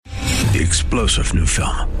The explosive new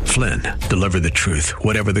film, Flynn, deliver the truth,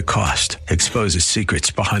 whatever the cost, exposes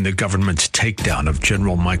secrets behind the government's takedown of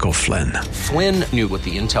General Michael Flynn. Flynn knew what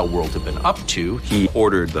the intel world had been up to. He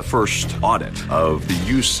ordered the first audit of the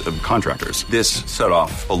use of contractors. This set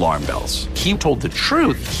off alarm bells. He told the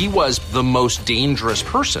truth. He was the most dangerous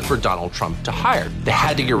person for Donald Trump to hire. They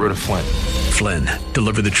had to get rid of Flynn. Flynn,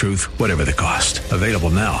 deliver the truth, whatever the cost. Available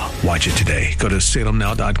now. Watch it today. Go to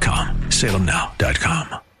salemnow.com.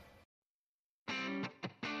 salemnow.com.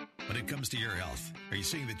 When it comes to your health, are you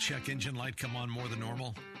seeing the check engine light come on more than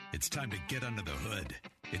normal? It's time to get under the hood.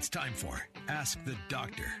 It's time for Ask the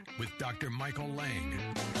Doctor with Dr. Michael Lang.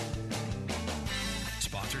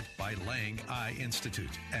 Sponsored by Lang Eye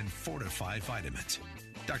Institute and Fortify Vitamins.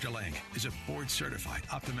 Dr. Lang is a board-certified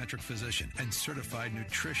optometric physician and certified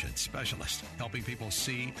nutrition specialist, helping people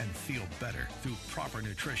see and feel better through proper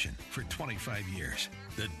nutrition for 25 years.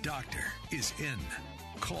 The doctor is in.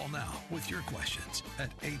 Call now with your questions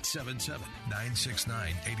at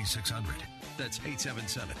 877-969-8600. That's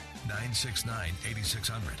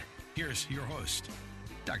 877-969-8600. Here's your host,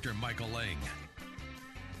 Dr. Michael Lang.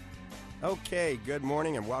 Okay, good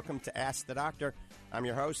morning and welcome to Ask the Doctor. I'm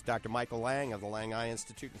your host, Dr. Michael Lang of the Lang Eye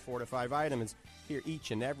Institute and Fortify Vitamins, here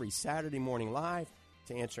each and every Saturday morning live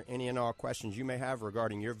to answer any and all questions you may have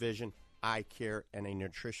regarding your vision, eye care, and a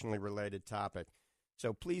nutritionally related topic.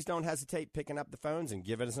 So please don't hesitate picking up the phones and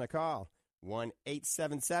giving us a call.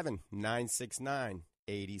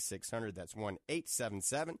 1-877-969-8600. That's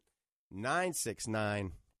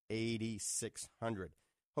 1-877-969-8600.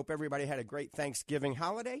 Hope everybody had a great Thanksgiving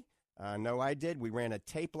holiday. I know I did. We ran a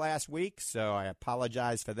tape last week, so I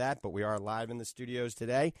apologize for that, but we are live in the studios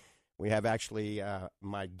today. We have actually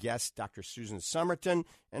my guest, Dr. Susan Somerton,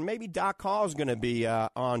 and maybe Doc Hall is going to be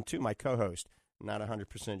on too, my co-host. Not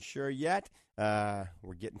 100% sure yet.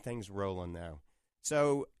 We're getting things rolling now.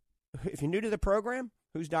 So if you're new to the program,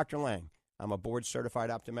 who's Dr. Lang? I'm a board-certified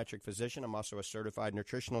optometric physician. I'm also a certified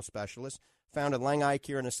nutritional specialist. Founded Lang Eye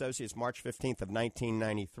Care and Associates March 15th of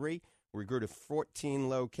 1993. We grew to 14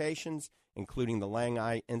 locations, including the Lang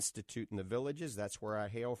Eye Institute in the Villages. That's where I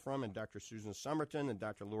hail from. And Dr. Susan Somerton and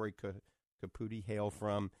Dr. Lori Caputi hail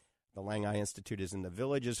from. The Lang Eye Institute is in the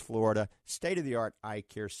Villages, Florida. State-of-the-art eye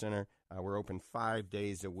care center. We're open 5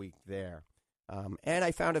 days a week there. And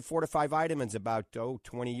I founded Fortify Vitamins about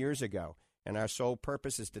 20 years ago. And our sole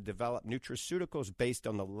purpose is to develop nutraceuticals based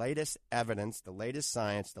on the latest evidence, the latest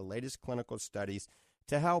science, the latest clinical studies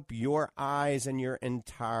to help your eyes and your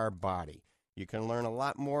entire body. You can learn a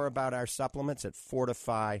lot more about our supplements at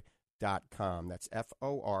fortify.com. That's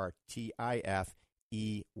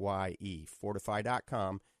Fortifie,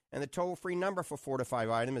 fortify.com. And the toll-free number for Fortify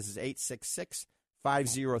Vitamins is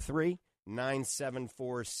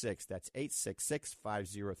 866-503-9746. That's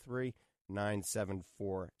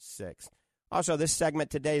 866-503-9746. Also, this segment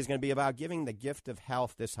today is going to be about giving the gift of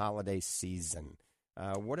health this holiday season.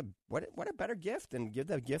 What a better gift than give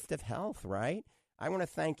the gift of health, right? I want to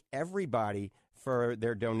thank everybody for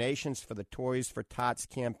their donations for the Toys for Tots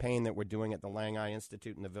campaign that we're doing at the Lang Eye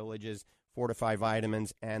Institute in the Villages, Fortify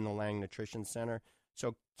Vitamins, and the Lang Nutrition Center.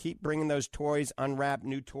 So keep bringing those toys, unwrap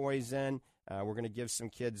new toys in. We're going to give some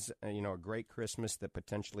kids, a great Christmas that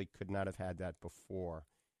potentially could not have had that before.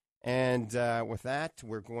 And with that,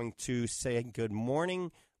 we're going to say good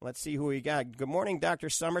morning. Let's see who we got. Good morning, Dr.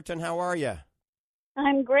 Somerton. How are you?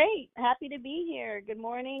 I'm great. Happy to be here. Good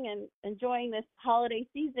morning and enjoying this holiday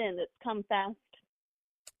season that's come fast.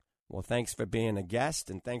 Well, thanks for being a guest,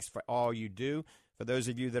 and thanks for all you do. For those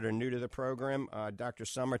of you that are new to the program, Dr.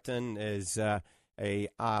 Somerton is a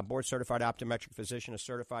board-certified optometric physician, a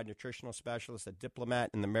certified nutritional specialist, a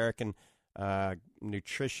diplomat in the American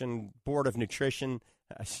Board of Nutrition.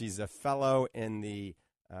 She's a fellow in the,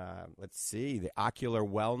 the Ocular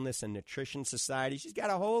Wellness and Nutrition Society. She's got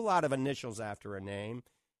a whole lot of initials after her name,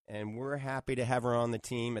 and we're happy to have her on the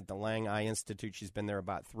team at the Lang Eye Institute. She's been there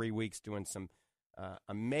about 3 weeks doing some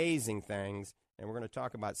amazing things, and we're going to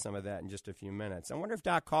talk about some of that in just a few minutes. I wonder if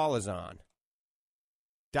Doc Hall is on.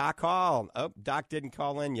 Doc Hall. Oh, Doc didn't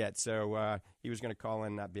call in yet, so he was going to call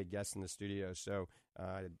in, not be a guest in the studio. So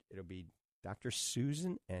it'll be Dr.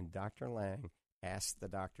 Susan and Dr. Lang. Ask the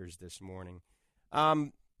doctors this morning.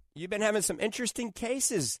 You've been having some interesting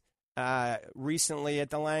cases recently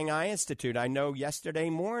at the Lang Eye Institute. I know yesterday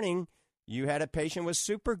morning you had a patient with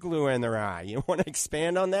super glue in their eye. You want to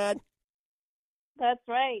expand on that? That's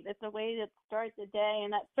right. It's a way to start the day,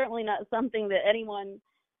 and that's certainly not something that anyone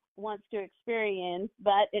wants to experience,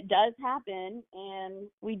 but it does happen, and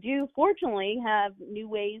we do fortunately have new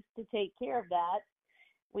ways to take care of that.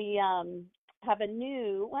 We have a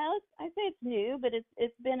new, I say it's new, but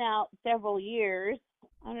it's been out several years,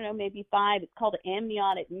 I don't know, maybe 5. It's called an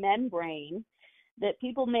amniotic membrane that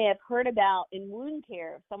people may have heard about in wound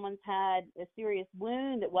care. If someone's had a serious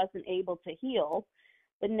wound that wasn't able to heal,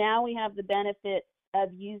 but now we have the benefit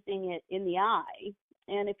of using it in the eye.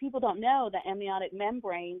 And if people don't know, the amniotic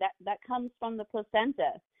membrane, that comes from the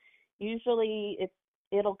placenta. Usually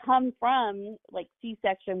it'll come from like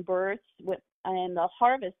C-section births, and they'll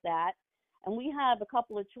harvest that. And we have a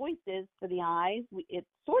couple of choices for the eyes. It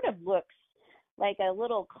sort of looks like a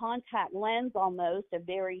little contact lens almost, a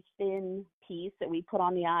very thin piece that we put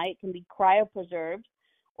on the eye. It can be cryopreserved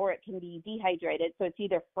or it can be dehydrated. So it's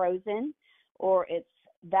either frozen or it's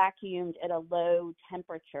vacuumed at a low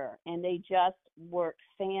temperature. And they just work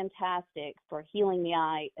fantastic for healing the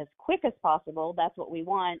eye as quick as possible. That's what we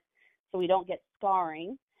want, so we don't get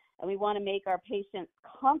scarring. And we want to make our patients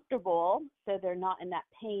comfortable so they're not in that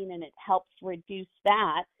pain, and it helps reduce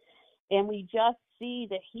that. And we just see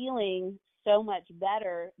the healing so much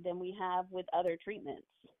better than we have with other treatments.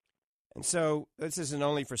 And so this isn't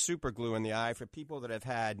only for super glue in the eye. For people that have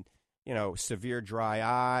had, severe dry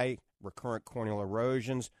eye, recurrent corneal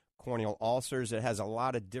erosions, corneal ulcers, it has a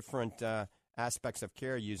lot of different aspects of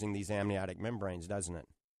care using these amniotic membranes, doesn't it?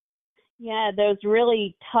 Yeah, those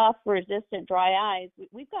really tough, resistant dry eyes.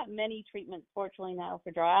 We've got many treatments, fortunately, now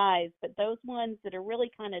for dry eyes, but those ones that are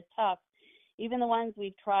really kind of tough, even the ones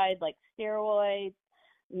we've tried like steroids,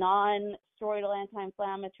 non-steroidal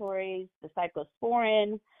anti-inflammatories, the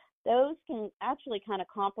cyclosporin, those can actually kind of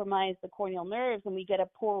compromise the corneal nerves, and we get a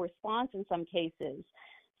poor response in some cases.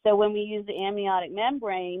 So when we use the amniotic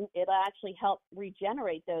membrane, it'll actually help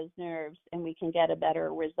regenerate those nerves, and we can get a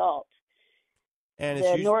better result. And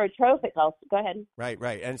the neurotrophic also. Go ahead. Right.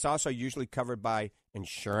 And it's also usually covered by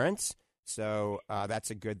insurance, so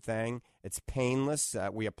that's a good thing. It's painless.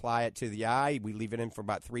 We apply it to the eye. We leave it in for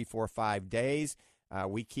about 3, 4, 5 days.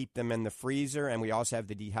 We keep them in the freezer, and we also have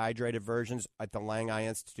the dehydrated versions at the Lang Eye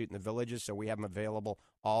Institute in the Villages, so we have them available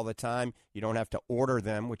all the time. You don't have to order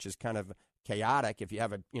them, which is kind of chaotic. If you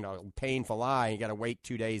have a painful eye, you got to wait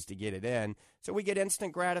 2 days to get it in. So we get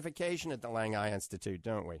instant gratification at the Lang Eye Institute,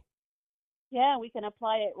 don't we? Yeah, we can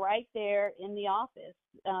apply it right there in the office.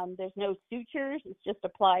 There's no sutures. It's just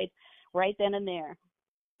applied right then and there.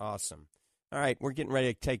 Awesome. All right, we're getting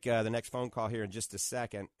ready to take the next phone call here in just a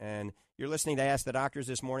second. And you're listening to Ask the Doctors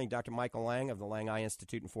this morning. Dr. Michael Lang of the Lang Eye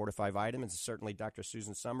Institute and Fortify Vitamins, and certainly Dr.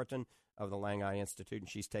 Susan Somerton of the Lang Eye Institute, and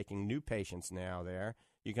she's taking new patients now there.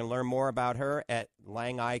 You can learn more about her at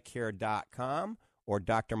langeyecare.com or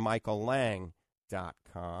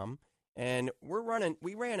drmichaellang.com. And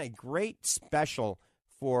we ran a great special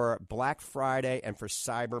for Black Friday and for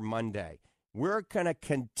Cyber Monday. We're going to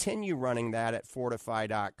continue running that at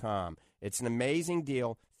fortify.com. It's an amazing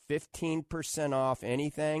deal, 15% off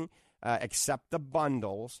anything except the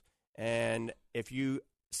bundles. And if you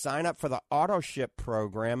sign up for the auto ship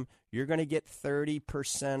program, you're going to get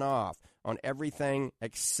 30% off on everything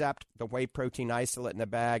except the whey protein isolate in the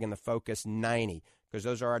bag and the Focus 90, because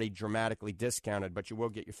those are already dramatically discounted, but you will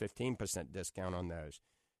get your 15% discount on those.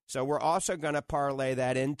 So we're also going to parlay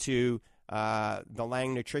that into the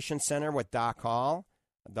Lang Nutrition Center with Doc Hall,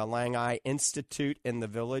 the Lang Eye Institute in the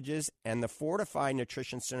Villages, and the Fortify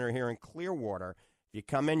Nutrition Center here in Clearwater. If you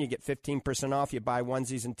come in, you get 15% off. You buy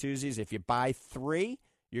onesies and twosies. If you buy 3,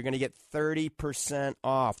 you're going to get 30%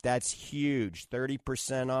 off. That's huge,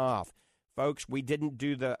 30% off. Folks, we didn't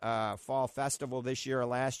do the Fall Festival this year or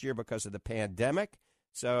last year because of the pandemic.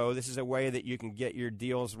 So this is a way that you can get your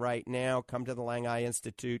deals right now. Come to the Lang Eye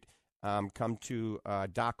Institute. Come to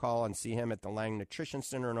Doc Hall and see him at the Lang Nutrition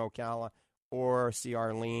Center in Ocala, or see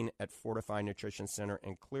Arlene at Fortify Nutrition Center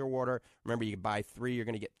in Clearwater. Remember, you buy 3, you're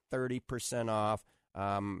going to get 30% off.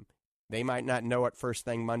 They might not know it first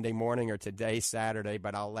thing Monday morning or today, Saturday,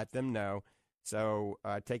 but I'll let them know. So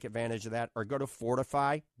take advantage of that, or go to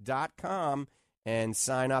fortify.com and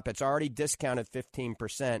sign up. It's already discounted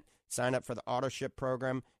 15%. Sign up for the auto ship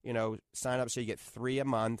program. Sign up so you get 3 a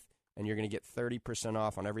month, and you're going to get 30%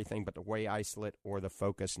 off on everything but the whey isolate or the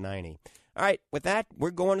Focus 90. All right, with that,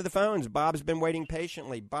 we're going to the phones. Bob's been waiting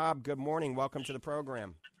patiently. Bob, good morning. Welcome to the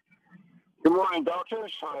program. Good morning,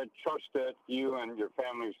 doctors. I trust that you and your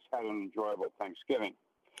families had an enjoyable Thanksgiving.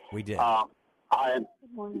 We did.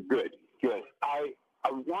 Good. I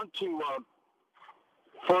want to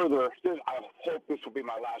further, I hope this will be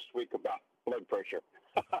my last week about blood pressure.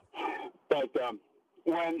 But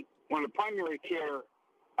when a primary care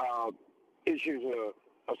issues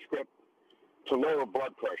a script to lower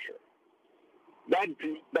blood pressure,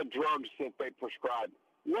 the drugs that they prescribe,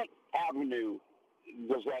 what avenue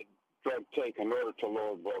does that drug take in order to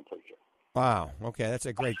lower blood pressure? Wow. Okay, that's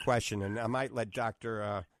a great question, and I might let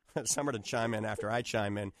Dr. Summer to chime in after I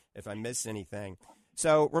chime in if I miss anything.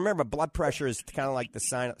 So remember, blood pressure is kind of like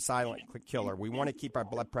the silent killer. We want to keep our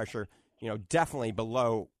blood pressure, definitely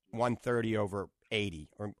below 130 over 80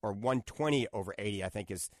 or 120 over 80, I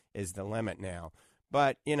think is the limit now.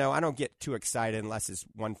 But, I don't get too excited unless it's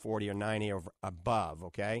 140 or 90 or above,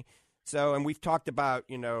 okay? So, and we've talked about,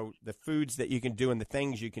 the foods that you can do and the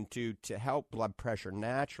things you can do to help blood pressure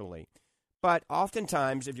naturally. But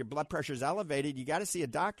oftentimes, if your blood pressure is elevated, you got to see a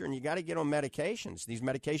doctor and you got to get on medications. These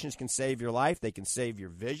medications can save your life. They can save your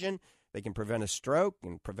vision. They can prevent a stroke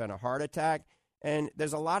and prevent a heart attack. And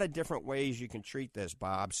there's a lot of different ways you can treat this,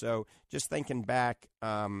 Bob. So just thinking back,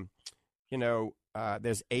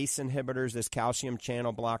 there's ACE inhibitors, there's calcium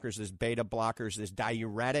channel blockers, there's beta blockers, there's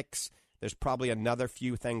diuretics. There's probably another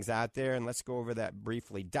few things out there, and let's go over that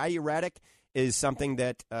briefly. Diuretic is something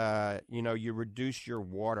that, you reduce your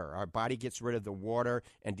water. Our body gets rid of the water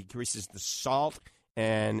and decreases the salt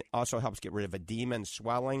and also helps get rid of edema and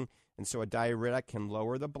swelling. And so a diuretic can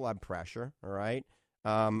lower the blood pressure, all right?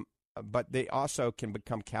 But they also can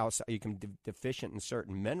become deficient in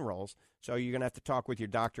certain minerals. So you're going to have to talk with your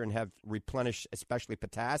doctor and have replenish, especially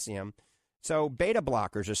potassium. So beta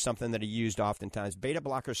blockers are something that are used oftentimes. Beta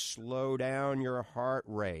blockers slow down your heart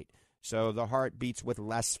rate. So the heart beats with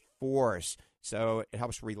less force. So it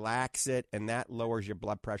helps relax it, and that lowers your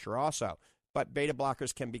blood pressure also. But beta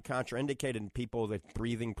blockers can be contraindicated in people with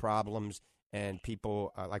breathing problems and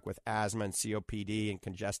people like with asthma and COPD and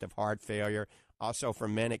congestive heart failure. Also, for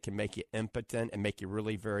men, it can make you impotent and make you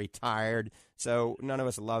really very tired. So none of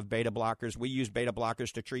us love beta blockers. We use beta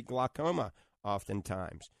blockers to treat glaucoma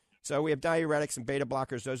oftentimes. So we have diuretics and beta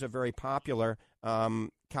blockers. Those are very popular.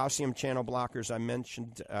 Calcium channel blockers, I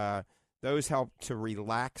mentioned, those help to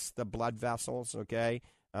relax the blood vessels, okay?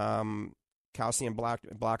 Calcium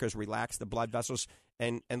blockers relax the blood vessels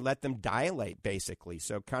and let them dilate, basically.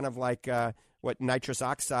 So kind of like what nitrous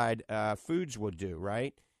oxide foods will do,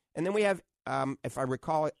 right? And then we have, if I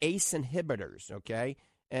recall, ACE inhibitors, okay?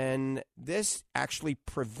 And this actually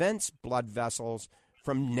prevents blood vessels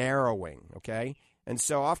from narrowing, okay? And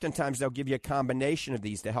so oftentimes they'll give you a combination of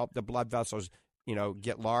these to help the blood vessels,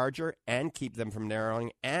 get larger and keep them from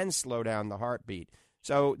narrowing and slow down the heartbeat.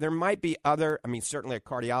 So there might be certainly a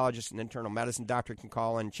cardiologist and internal medicine doctor can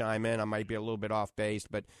call and chime in. I might be a little bit off base,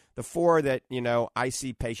 but the four that, I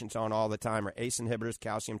see patients on all the time are ACE inhibitors,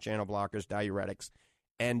 calcium channel blockers, diuretics,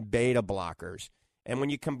 and beta blockers. And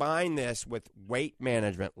when you combine this with weight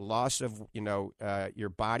management, loss of, your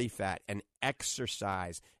body fat, and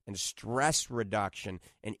exercise, and stress reduction,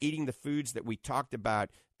 and eating the foods that we talked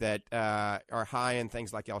about that are high in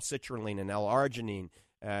things like L-citrulline and L-arginine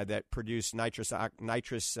that produce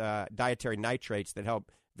dietary nitrates that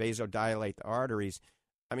help vasodilate the arteries,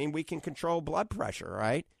 we can control blood pressure,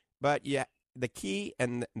 right? But yeah, the key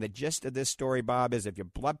and the gist of this story, Bob, is if your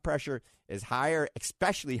blood pressure is higher,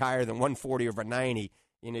 especially higher than 140 over 90,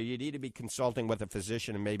 you need to be consulting with a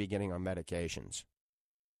physician and maybe getting on medications.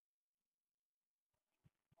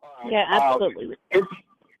 Yeah, absolutely.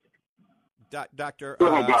 Dr.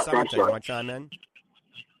 Summerton, you want to chime in?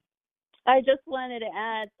 I just wanted to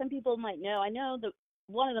add, some people might know, I know that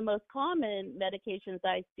one of the most common medications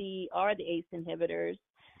I see are the ACE inhibitors.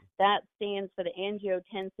 That stands for the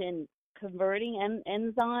angiotensin converting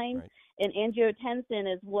enzyme, right. And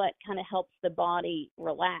angiotensin is what kind of helps the body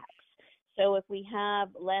relax. So if we have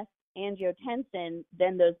less angiotensin,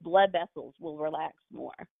 then those blood vessels will relax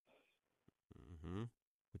more. Mm-hmm.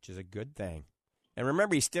 Which is a good thing. And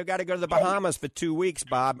remember, you still got to go to the Bahamas for 2 weeks,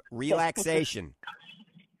 Bob. Relaxation.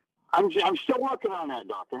 I'm still working on that,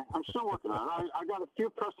 doctor. I'm still working on it. I got a few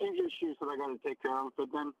pressing issues that I got to take care of, but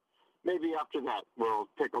then maybe after that we'll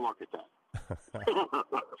take a look at that.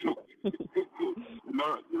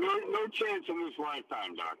 No chance in this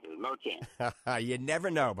lifetime, doctor. No chance. You never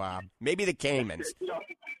know, Bob. Maybe the Caymans.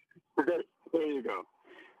 There you go.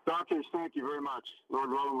 Doctors, thank you very much. Lord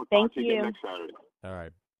willing, we'll talk to you again next Saturday. All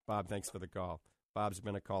right. Bob, thanks for the call. Bob's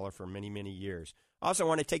been a caller for many, many years. Also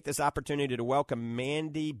want to take this opportunity to welcome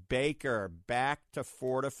Mandy Baker back to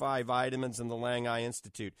Fortify Vitamins and the Lang Eye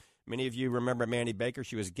Institute. Many of you remember Mandy Baker.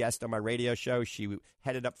 She was a guest on my radio show. She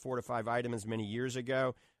headed up Fortify Vitamins many years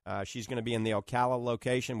ago. She's going to be in the Ocala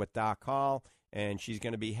location with Doc Hall, and she's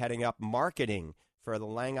going to be heading up marketing for the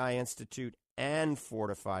Lang Eye Institute and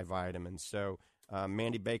Fortify Vitamins. So,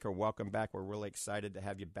 Mandy Baker, welcome back. We're really excited to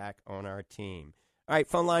have you back on our team. All right,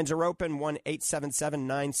 phone lines are open,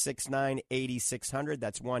 1-877-969-8600.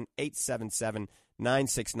 That's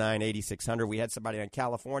 1-877-969-8600. We had somebody in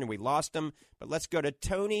California. We lost him, but let's go to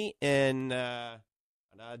Tony in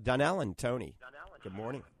Dunellen. Tony, good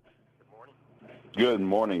morning. Good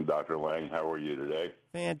morning, Dr. Lang. How are you today?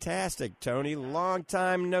 Fantastic, Tony. Long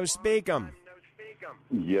time no speak 'em.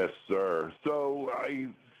 Yes, sir. So I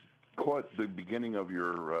caught the beginning of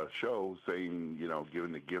your show saying,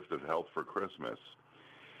 giving the gift of health for Christmas.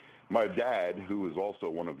 My dad, who is also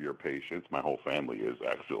one of your patients, my whole family is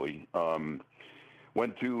actually,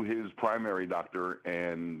 went to his primary doctor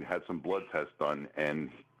and had some blood tests done,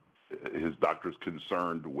 and his doctor's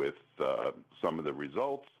concerned with some of the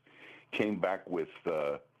results, came back with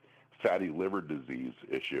fatty liver disease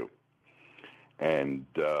issue and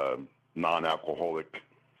non-alcoholic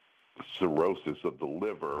cirrhosis of the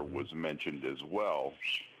liver was mentioned as well.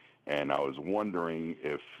 And I was wondering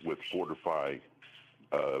if with Fortify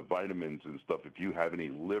vitamins and stuff, if you have any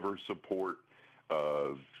liver support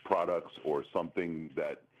products or something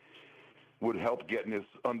that would help getting this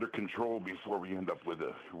under control before we end up with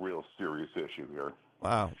a real serious issue here.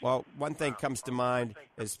 Wow. Well, one thing comes to mind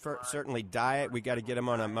is certainly diet. We got to get them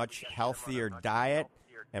on a much healthier diet.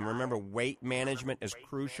 And remember, weight management is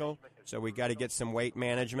crucial. So we got to get some weight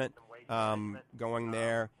management going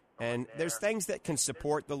there. And there's things that can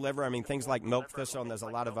support the liver. I mean, things like milk thistle, and there's a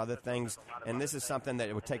lot of other things. And this is something that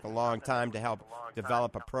it would take a long time to help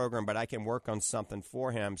develop a program. But I can work on something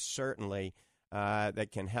for him, certainly,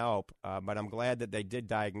 that can help. But I'm glad that they did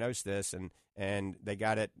diagnose this and they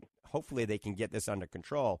got it. Hopefully they can get this under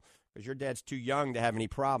control because your dad's too young to have any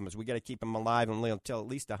problems. We got to keep him alive until at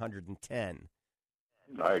least 110.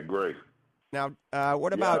 I agree. Now,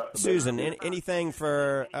 what about Susan? Anything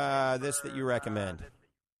for this that you recommend?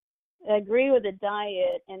 I agree with the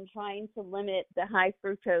diet and trying to limit the high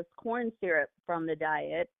fructose corn syrup from the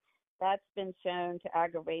diet. That's been shown to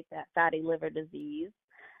aggravate that fatty liver disease.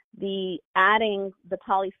 Adding the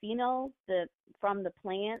polyphenols from the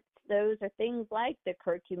plants, those are things like the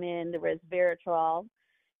curcumin, the resveratrol.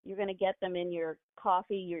 You're going to get them in your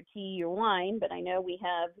coffee, your tea, your wine, but I know we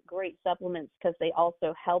have great supplements because they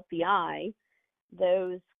also help the eye.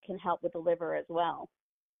 Those can help with the liver as well.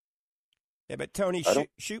 Yeah, but Tony,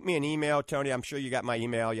 shoot me an email, Tony. I'm sure you got my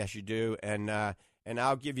email. Yes, you do. And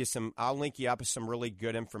I'll give you I'll link you up with some really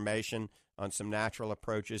good information on some natural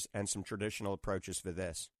approaches and some traditional approaches for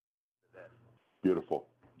this. Beautiful.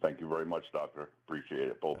 Thank you very much, Doctor. Appreciate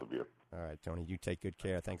it, both of you. All right, Tony, you take good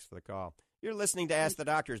care. Thanks for the call. You're listening to Ask the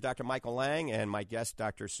Doctors. Dr. Michael Lang and my guest,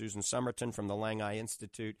 Dr. Susan Somerton from the Lang Eye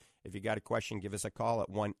Institute. If you got a question, give us a call at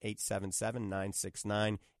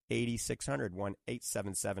 1-877-969-8600,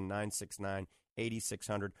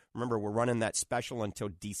 1-877-969-8600. Remember, we're running that special until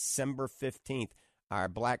December 15th. Our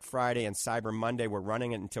Black Friday and Cyber Monday, we're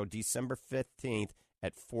running it until December 15th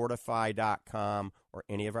at Fortify.com or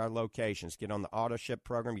any of our locations. Get on the auto ship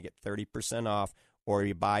program, you get 30% off, or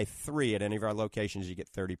you buy 3 at any of our locations, you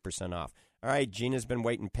get 30% off. All right, Gina's been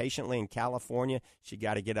waiting patiently in California. She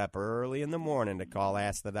got to get up early in the morning to call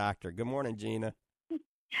Ask the Doctor. Good morning, Gina.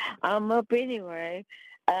 I'm up anyway.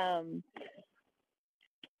 I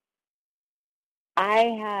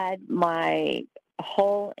had my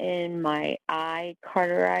hole in my eye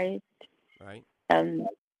cauterized. Right.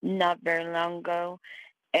 Not very long ago,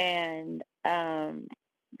 and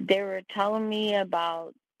they were telling me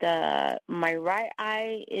about my right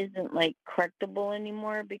eye isn't like correctable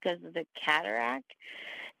anymore because of the cataract.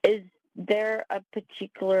 Is there a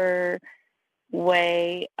particular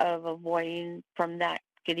way of avoiding from that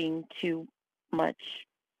getting too much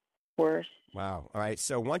worse? Wow. All right.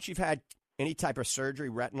 So once you've had any type of surgery,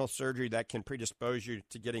 retinal surgery, that can predispose you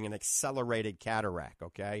to getting an accelerated cataract,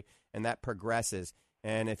 okay? And that progresses.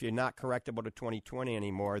 And if you're not correctable to 20/20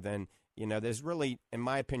 anymore, then, there's really, in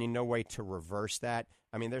my opinion, no way to reverse that.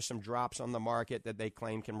 I mean, there's some drops on the market that they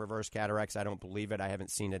claim can reverse cataracts. I don't believe it. I haven't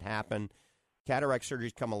seen it happen. Cataract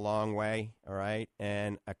surgery's come a long way, all right?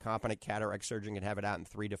 And a competent cataract surgeon can have it out in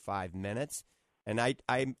 3 to 5 minutes. And I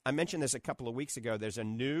mentioned this a couple of weeks ago. There's a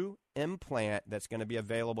new implant that's going to be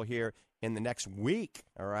available here in the next week,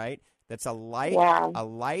 all right? That's a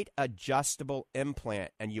light adjustable implant,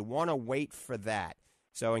 and you want to wait for that.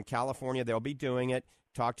 So in California, they'll be doing it.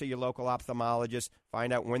 Talk to your local ophthalmologist.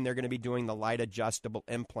 Find out when they're going to be doing the light adjustable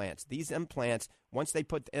implants. These implants, once they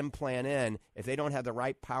put the implant in, if they don't have the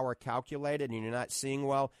right power calculated and you're not seeing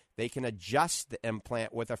well, they can adjust the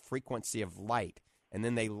implant with a frequency of light, and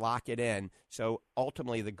then they lock it in. So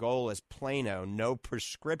ultimately the goal is plano, no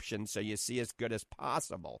prescription, so you see as good as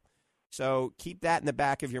possible. So keep that in the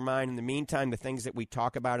back of your mind. In the meantime, the things that we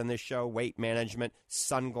talk about in this show, weight management,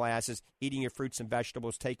 sunglasses, eating your fruits and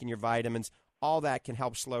vegetables, taking your vitamins, all that can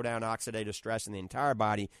help slow down oxidative stress in the entire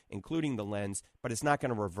body, including the lens, but it's not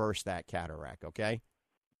going to reverse that cataract, okay?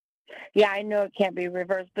 Yeah, I know it can't be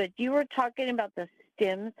reversed, but you were talking about the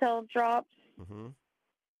stem cell drops. Mm-hmm.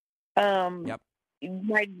 Yep.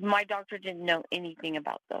 my doctor didn't know anything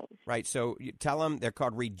about those. Right. So you tell them they're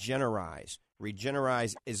called Regenerize.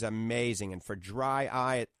 Regenerize is amazing. And for dry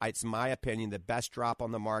eye, it's my opinion, the best drop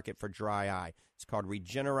on the market for dry eye. It's called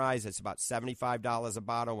Regenerize. It's about $75 a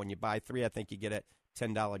bottle. When you buy 3, I think you get a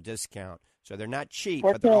 $10 discount. So they're not cheap,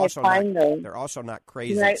 but they're also not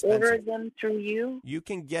crazy expensive. Can I order them through you? You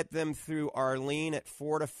can get them through Arlene at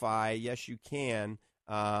Fortify. Yes, you can.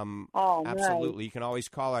 Absolutely. Nice. You can always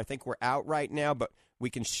call her. I think we're out right now, but we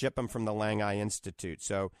can ship them from the Lang Eye Institute.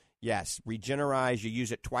 So, yes, Regenerize, you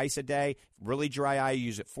use it twice a day. Really dry eye, you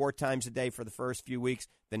use it 4 times a day for the first few weeks,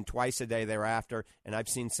 then twice a day thereafter. And I've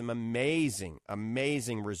seen some amazing,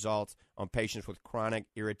 amazing results on patients with chronic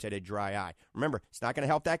irritated dry eye. Remember, it's not going to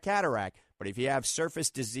help that cataract, but if you have surface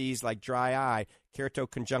disease like dry eye,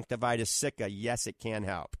 keratoconjunctivitis sicca, yes, it can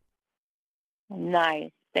help.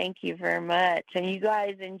 Nice. Thank you very much. And you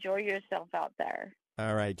guys enjoy yourself out there.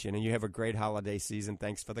 All right, Gina, you have a great holiday season.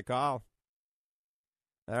 Thanks for the call.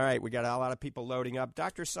 All right, we got a lot of people loading up.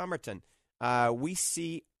 Dr. Somerton, we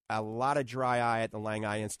see a lot of dry eye at the Lang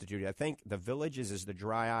Eye Institute. I think the Villages is the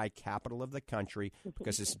dry eye capital of the country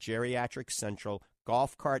because it's geriatric central,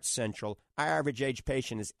 golf cart central. Our average age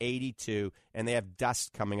patient is 82, and they have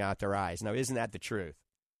dust coming out their eyes. Now, isn't that the truth?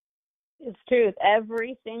 It's truth.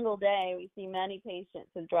 Every single day we see many patients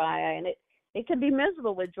with dry eye, and it can be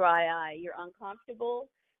miserable with dry eye. You're uncomfortable,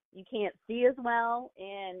 you can't see as well,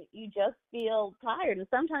 and you just feel tired. And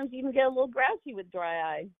sometimes you even get a little grouchy with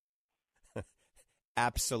dry eye.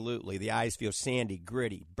 Absolutely. The eyes feel sandy,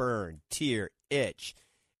 gritty, burn, tear, itch.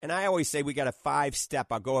 And I always say we got a 5-step.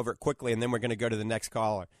 I'll go over it quickly, and then we're going to go to the next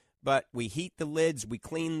caller. But we heat the lids, we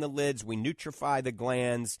clean the lids, we nutrify the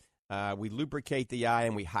glands, we lubricate the eye,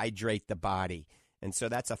 and we hydrate the body. And so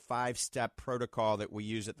that's a 5-step protocol that we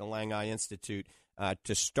use at the Lang Eye Institute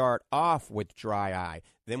to start off with dry eye.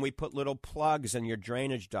 Then we put little plugs in your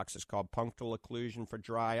drainage ducts. It's called punctal occlusion for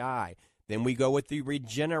dry eye. Then we go with the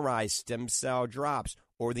Regenerize stem cell drops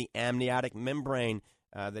or the amniotic membrane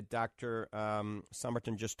that Dr.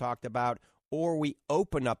 Somerton just talked about. Or we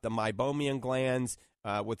open up the meibomian glands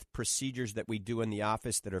with procedures that we do in the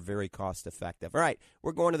office that are very cost-effective. All right,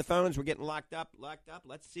 we're going to the phones. We're getting locked up.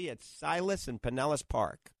 Let's see. It's Silas in Pinellas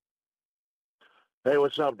Park. Hey,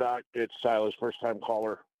 what's up, Doc? It's Silas, first-time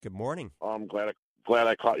caller. Good morning. I'm glad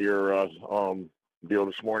I caught your deal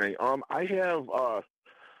this morning. I have a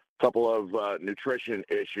couple of nutrition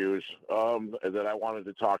issues that I wanted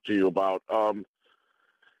to talk to you about. And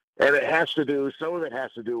some of it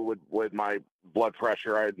has to do with my blood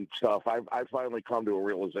pressure and stuff. I've finally come to a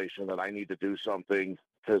realization that I need to do something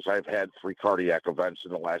because I've had 3 cardiac events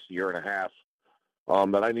in the last year and a half.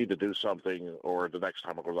 That I need to do something, or the next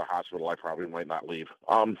time I go to the hospital, I probably might not leave.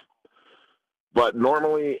 But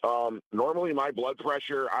normally my blood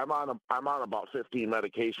pressure, I'm on about 15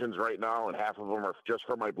 medications right now, and half of them are just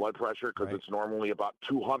for my blood pressure because It's normally about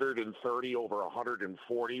 230 over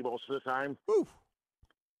 140 most of the time. Ooh.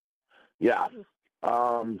 Yeah.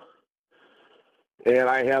 And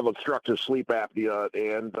I have obstructive sleep apnea,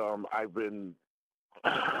 and I've been,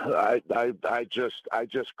 I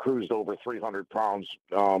just cruised over 300 pounds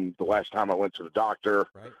the last time I went to the doctor.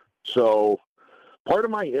 Right. So part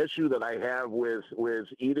of my issue that I have with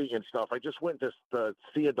eating and stuff, I just went to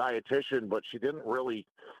see a dietitian, but she didn't really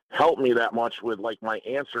help me that much with like my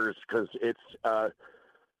answers because it's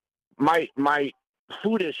my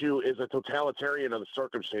food issue is a totalitarian of the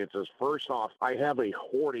circumstances. First off, I have a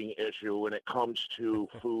hoarding issue when it comes to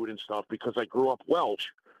food and stuff because I grew up Welsh.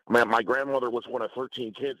 My grandmother was one of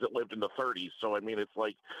 13 kids that lived in the 30s. So, I mean, it's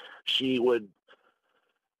like she would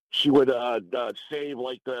save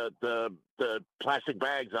like the plastic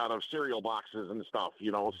bags out of cereal boxes and stuff,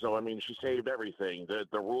 you know. So, I mean, she saved everything.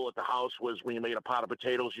 The rule at the house was when you made a pot of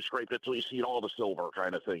potatoes, you scraped it till you see all the silver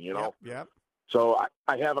kind of thing, you know. Yep. So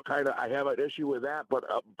I have an issue with that, but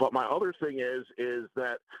my other thing is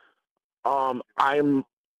that I'm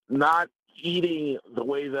not eating the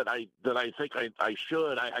way that I think I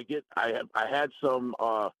should. I had some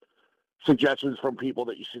suggestions from people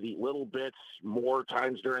that you should eat little bits more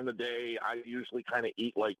times during the day. I usually kind of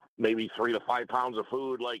eat like maybe 3 to 5 pounds of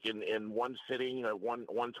food like in one sitting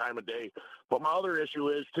one time a day. But my other issue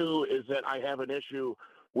is that I have an issue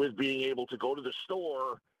with being able to go to the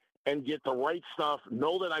store and get the right stuff.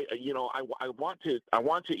 Know that I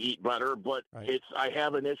want to eat better, but right. I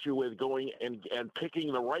have an issue with going and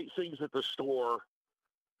picking the right things at the store,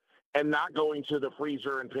 and not going to the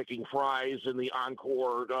freezer and picking fries and the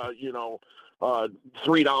Encore,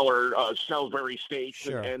 $3 Salisbury steaks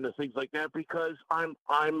Sure. and the things like that because I'm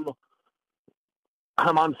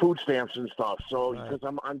I'm on food stamps and stuff, so Right.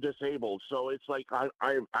 because I'm disabled, so it's like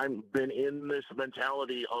I've been in this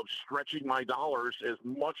mentality of stretching my dollars as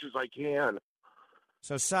much as I can.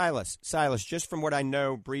 So Silas, just from what I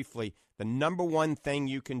know briefly, the number one thing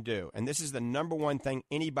you can do, and this is the number one thing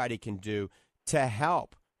anybody can do to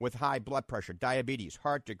help with high blood pressure, diabetes,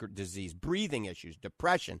 heart disease, breathing issues,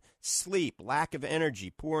 depression, sleep, lack of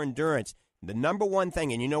energy, poor endurance. The number one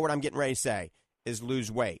thing, and you know what I'm getting ready to say, is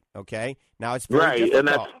lose weight, okay? Now, it's very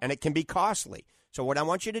difficult, and it can be costly. So what I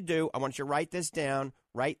want you to do, I want you to write this down,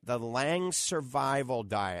 write the Lang Survival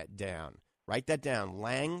Diet down. Write that down,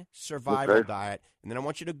 Lang Survival Diet, and then I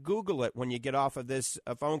want you to Google it when you get off of this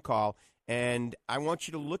phone call, and I want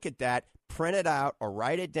you to look at that, print it out, or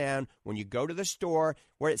write it down when you go to the store.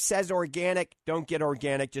 Where it says organic, don't get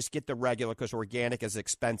organic, just get the regular because organic is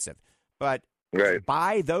expensive. But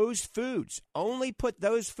buy those foods. Only put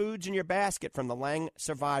those foods in your basket from the Lang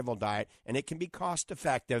Survival Diet, and it can be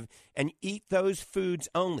cost-effective, and eat those foods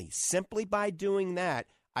only. Simply by doing that,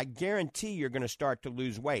 I guarantee you're going to start to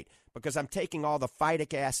lose weight because I'm taking all the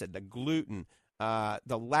phytic acid, the gluten, the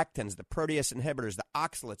lectins, the protease inhibitors, the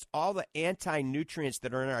oxalates, all the anti-nutrients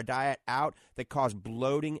that are in our diet out that cause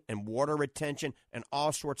bloating and water retention and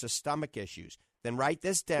all sorts of stomach issues. Then write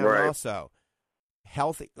this down also.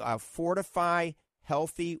 Fortify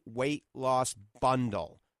Healthy Weight Loss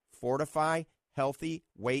Bundle. Fortify Healthy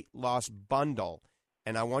Weight Loss Bundle.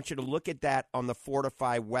 And I want you to look at that on the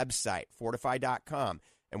Fortify website, fortify.com.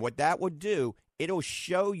 And what that would do, it'll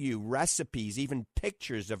show you recipes, even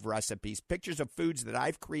pictures of recipes, pictures of foods that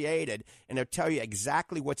I've created, and it'll tell you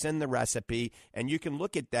exactly what's in the recipe. And you can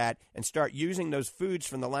look at that and start using those foods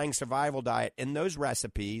from the Lang Survival Diet in those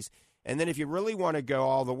recipes. And then if you really want to go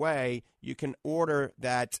all the way, you can order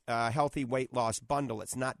that Healthy Weight Loss Bundle.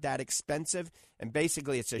 It's not that expensive. And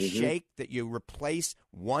basically, it's a shake that you replace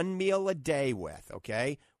one meal a day with,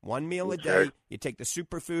 okay? One meal a day. You take the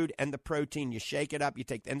superfood and the protein. You shake it up. You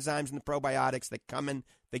take the enzymes and the probiotics that come in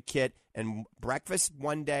the kit. And breakfast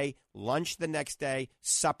one day, lunch the next day,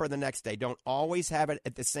 supper the next day. Don't always have it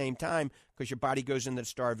at the same time because your body goes into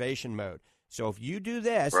starvation mode. So if you do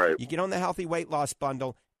this, you get on the Healthy Weight Loss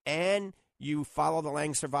Bundle, and you follow the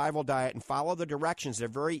Lang Survival Diet and follow the directions. They're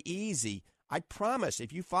very easy. I promise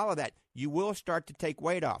if you follow that, you will start to take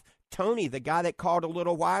weight off. Tony, the guy that called a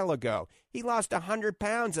little while ago, he lost 100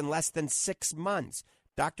 pounds in less than 6 months.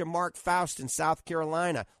 Dr. Mark Faust in South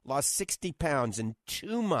Carolina lost 60 pounds in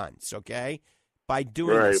 2 months, okay, by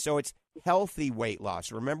doing this. So it's healthy weight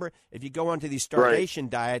loss. Remember, if you go onto these starvation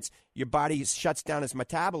diets, your body shuts down its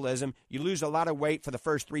metabolism. You lose a lot of weight for the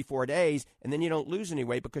first 3-4 days, and then you don't lose any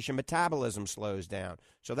weight because your metabolism slows down.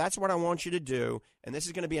 So that's what I want you to do, and this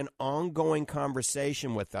is going to be an ongoing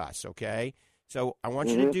conversation with us, okay? So I want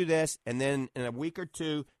you to do this, and then in a week or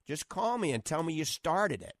two, just call me and tell me you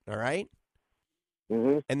started it, all right?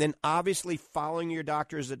 And then obviously following your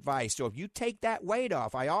doctor's advice. So if you take that weight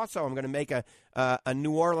off, I also am going to make a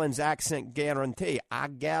New Orleans accent guarantee. I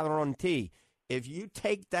guarantee if you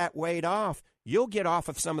take that weight off, you'll get off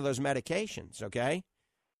of some of those medications, okay?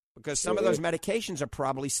 Because some of those medications are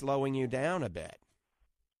probably slowing you down a bit.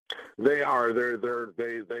 They are. They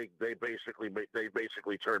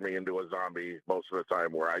basically turn me into a zombie most of the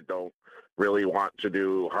time, where I don't really want to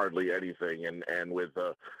do hardly anything. And with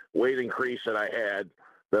the weight increase that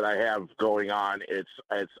I have going on, it's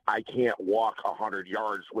I can't walk 100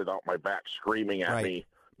 yards without my back screaming at me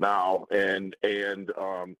now. And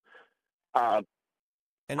I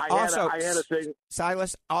had a thing,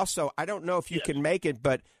 Silas. Also, I don't know if you can make it,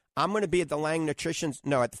 but I'm going to be at the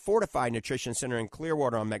at the Fortify Nutrition Center in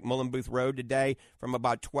Clearwater on McMullen Booth Road today from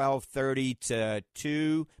about 12:30 to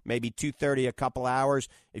 2, maybe 2:30, a couple hours.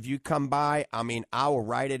 If you come by, I mean, I will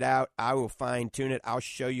write it out. I will fine-tune it. I'll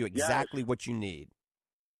show you exactly what you need.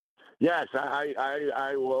 Yes,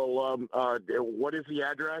 I will. What is the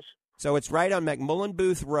address? So it's right on McMullen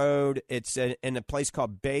Booth Road. It's in a place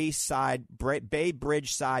called Bay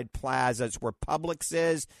Bridge Side Plaza. It's where Publix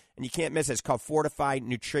is, and you can't miss it. It's called Fortify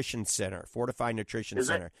Nutrition Center. Fortify Nutrition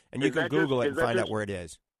Center, and you can Google it and find out where it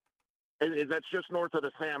is. That's just north of the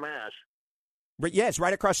Sam Ash. But yeah, it's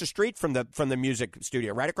right across the street from the music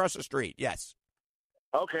studio. Right across the street. Yes.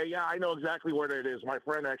 Okay, yeah, I know exactly where it is. My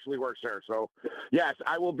friend actually works there. So, yes,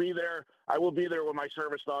 I will be there. I will be there with my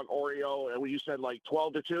service dog, Oreo. And you said like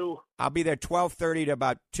 12 to 2? I'll be there 12:30 to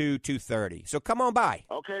about 2:30. So come on by.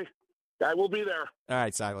 Okay, I will be there. All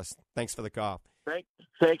right, Silas. Thanks for the call.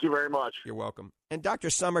 Thank you very much. You're welcome. And Dr.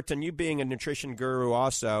 Somerton, you being a nutrition guru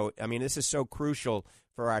also, I mean, this is so crucial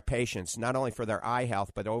for our patients, not only for their eye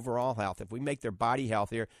health, but overall health. If we make their body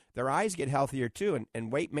healthier, their eyes get healthier too.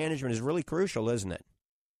 And weight management is really crucial, isn't it?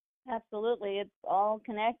 Absolutely. It's all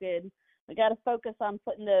connected. We got to focus on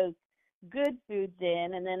putting those good foods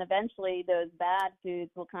in, and then eventually those bad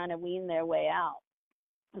foods will kind of wean their way out.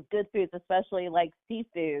 Those good foods, especially like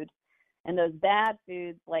seafood, and those bad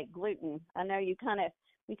foods like gluten. I know we kind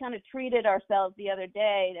of treated ourselves the other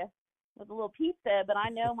day with a little pizza, but I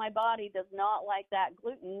know my body does not like that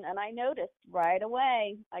gluten, and I noticed right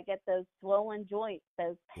away I get those swollen joints,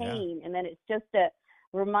 those pain, and then it's just a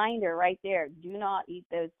reminder right there, do not eat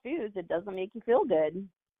those foods. It doesn't make you feel good.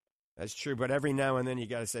 That's true, but every now and then you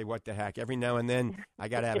got to say, what the heck? Every now and then I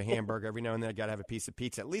got to have a hamburger. Every now and then I got to have a piece of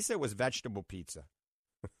pizza. At least it was vegetable pizza.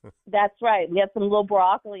 That's right. We had some little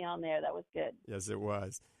broccoli on there. That was good. Yes, it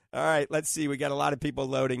was. All right, let's see. We got a lot of people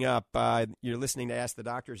loading up. You're listening to Ask the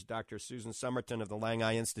Doctors. Dr. Susan Somerton of the Lang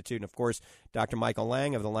Eye Institute, and, of course, Dr. Michael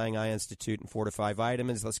Lang of the Lang Eye Institute and Fortify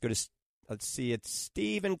Vitamins. Let's see. It's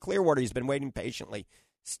Steve in Clearwater. He's been waiting patiently.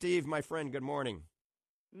 Steve, my friend, good morning.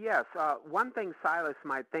 Yes, one thing Silas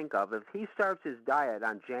might think of, if he starts his diet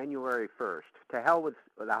on January 1st, to hell with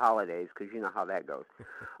the holidays, because you know how that goes.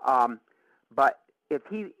 But if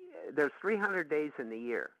there's 300 days in the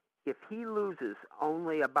year. If he loses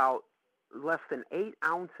only about less than 8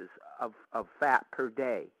 ounces of fat per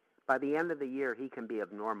day, by the end of the year, he can be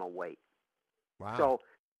of normal weight. Wow. So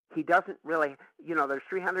he doesn't really, there's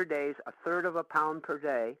 300 days, a third of a pound per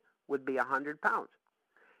day would be 100 pounds.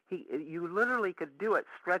 You literally could do it,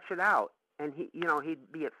 stretch it out, and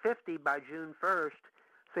he'd be at 50 by June 1st,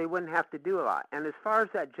 so he wouldn't have to do a lot. And as far as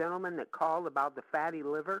that gentleman that called about the fatty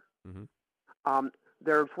liver,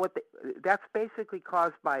 that's basically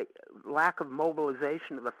caused by lack of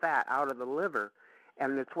mobilization of the fat out of the liver,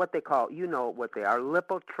 and it's what they call, what they are,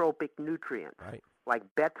 lipotropic nutrients, right, like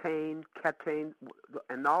betaine, ketane,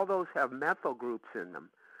 and all those have methyl groups in them.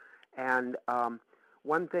 And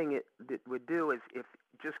one thing it would do is if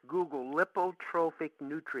just Google lipotrophic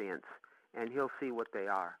nutrients, and he'll see what they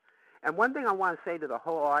are. And one thing I want to say to the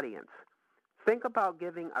whole audience, think about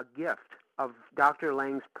giving a gift of Dr.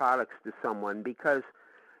 Lang's products to someone, because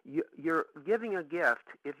you're giving a gift.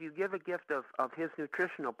 If you give a gift of his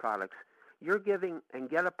nutritional products, you're giving, and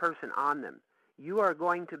get a person on them, you are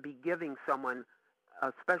going to be giving someone,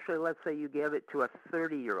 especially let's say you give it to a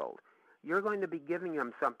 30-year-old, you're going to be giving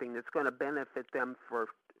them something that's going to benefit them for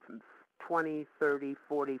 20, 30,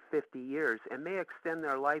 40, 50 years, and may extend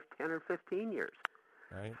their life 10 or 15 years.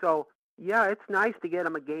 Right. So, yeah, it's nice to get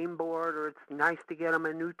them a game board, or it's nice to get them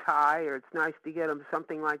a new tie, or it's nice to get them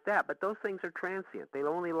something like that, but those things are transient. They'll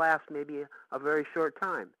only last maybe a very short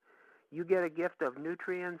time. You get a gift of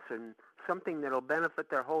nutrients and something that'll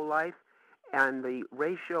benefit their whole life, and the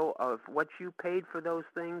ratio of what you paid for those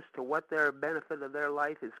things to what their benefit of their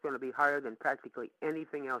life is going to be higher than practically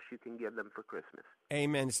anything else you can give them for Christmas.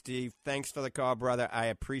 Amen, Steve. Thanks for the call, brother. I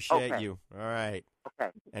appreciate you. All right.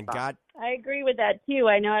 Okay. And God. I agree with that, too.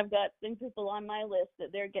 I know I've got some people on my list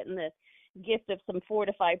that they're getting the gift of some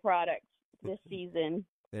Fortify products this season.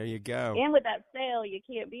 There you go. And with that sale, you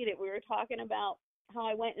can't beat it. We were talking about how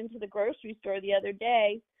I went into the grocery store the other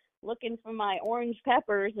day looking for my orange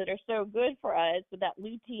peppers that are so good for us with that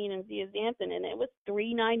lutein and zeaxanthin, and it was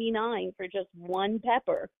 $3.99 for just one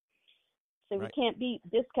pepper. So we can't beat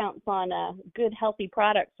discounts on good, healthy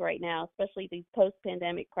products right now, especially these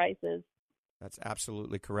post-pandemic prices. That's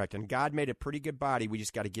absolutely correct. And God made a pretty good body. We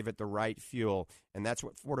just got to give it the right fuel. And that's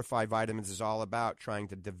what Fortify Vitamins is all about, trying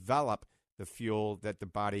to develop the fuel that the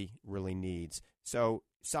body really needs. So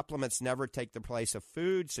supplements never take the place of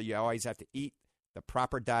food, so you always have to eat the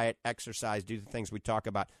proper diet, exercise, do the things we talk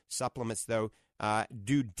about. Supplements, though,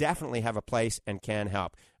 do definitely have a place and can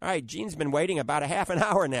help. All right, Gene's been waiting about a half an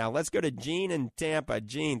hour now. Let's go to Gene in Tampa.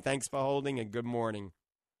 Gene, thanks for holding, and good morning.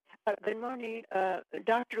 Good morning,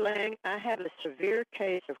 Dr. Lang. I have a severe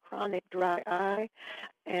case of chronic dry eye,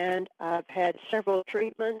 and I've had several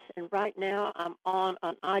treatments, and right now I'm on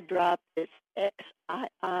an eye drop. It's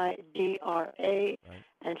XIIDRA,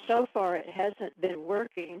 and so far it hasn't been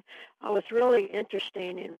working. I was really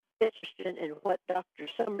interested in what Dr.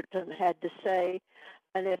 Somerton had to say,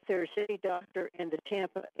 and if there's any doctor in the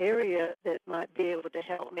Tampa area that might be able to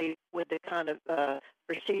help me with the kind of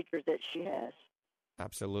procedure that she has.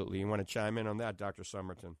 Absolutely. You want to chime in on that, Dr.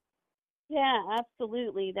 Somerton? Yeah,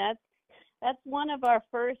 absolutely. That's one of our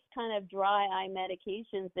first kind of dry eye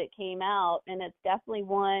medications that came out, and it's definitely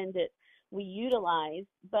one that we utilize.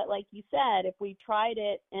 But like you said, if we tried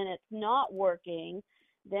it and it's not working,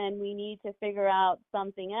 then we need to figure out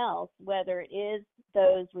something else, whether it is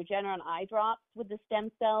those Regeneron eye drops with the stem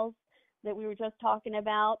cells that we were just talking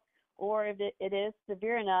about, or if it is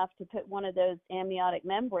severe enough to put one of those amniotic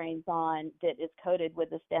membranes on that is coated with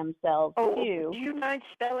the stem cells too. Do you mind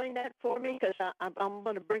spelling that for me? Because I'm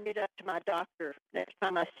going to bring it up to my doctor next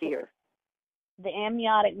time I see her. The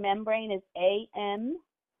amniotic membrane is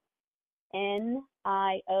AMNIOTIC,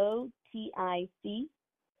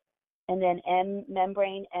 and then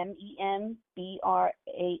membrane, MEMBRANE.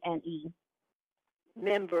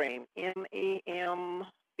 Membrane, MEMBRANE.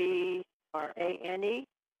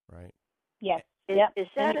 Right. Yes. Is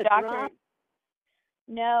that a drop?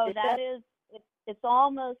 No, it's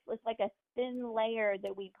almost, it's like a thin layer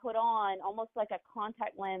that we put on, almost like a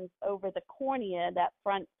contact lens over the cornea, that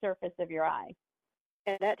front surface of your eye.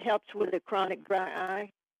 And that helps with the chronic dry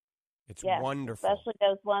eye? It's wonderful. Especially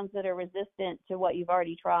those ones that are resistant to what you've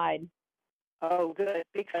already tried. Oh, good,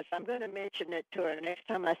 because I'm going to mention it to her next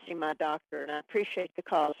time I see my doctor, and I appreciate the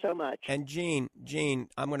call so much. And Jean,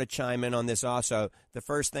 I'm going to chime in on this also. The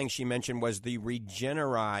first thing she mentioned was the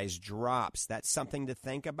Regenerize drops. That's something to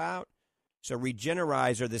think about. So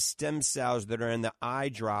Regenerize are the stem cells that are in the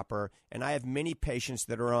eyedropper, and I have many patients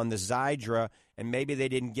that are on the Xiidra, and maybe they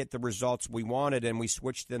didn't get the results we wanted, and we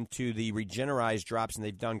switched them to the Regenerize drops, and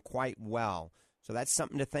they've done quite well. So that's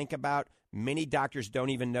something to think about. Many doctors don't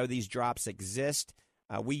even know these drops exist.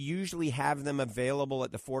 We usually have them available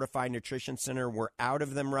at the Fortified Nutrition Center. We're out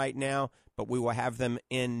of them right now, but we will have them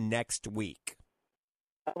in next week.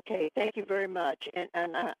 Okay, thank you very much.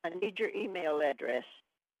 And I need your email address.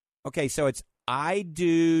 Okay, so it's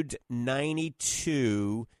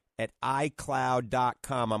iDude92 at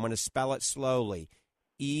iCloud.com. I'm going to spell it slowly.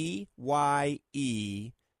 EYEDUDE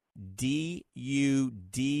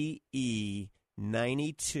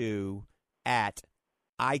 92 at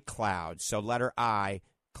iCloud. So letter I,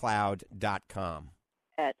 cloud.com.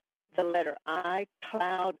 At the letter I,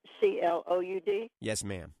 Cloud, CLOUD? Yes,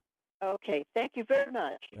 ma'am. Okay, thank you very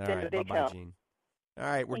much. All Been right, a big bye-bye, help. Jean. All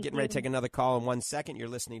right, we're getting ready to take another call in 1 second. You're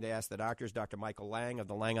listening to Ask the Doctors, Dr. Michael Lang of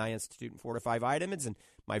the Lang Eye Institute and Fortify Vitamins, and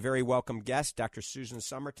my very welcome guest, Dr. Susan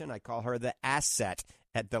Somerton. I call her the asset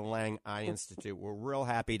at the Lang Eye Institute. We're real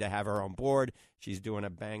happy to have her on board. She's doing a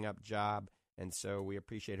bang-up job, and so we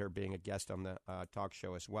appreciate her being a guest on the talk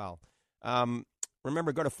show as well.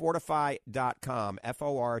 Remember, go to fortify.com,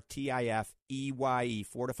 FORTIFEYE,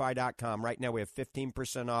 fortify.com. Right now we have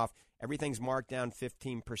 15% off. Everything's marked down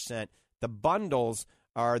 15%. The bundles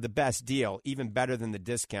are the best deal, even better than the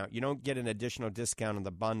discount. You don't get an additional discount on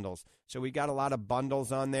the bundles. So we've got a lot of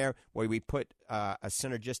bundles on there where we put a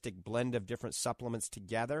synergistic blend of different supplements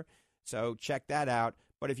together. So check that out.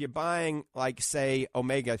 But if you're buying, like, say,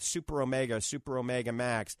 Super Omega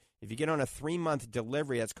Max, if you get on a 3-month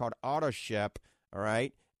delivery, that's called auto ship, all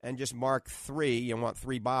right, and just mark 3, you want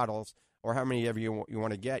 3 bottles, or how many ever you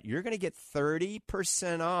want to get, you're going to get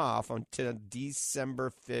 30% off until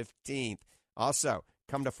December 15th. Also,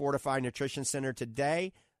 come to Fortify Nutrition Center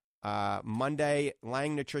today. Monday,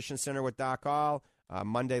 Lang Nutrition Center with Doc All.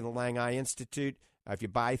 Monday, the Lang Eye Institute. If you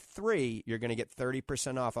buy 3, you're going to get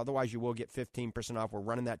 30% off. Otherwise, you will get 15% off. We're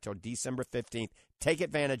running that till December 15th. Take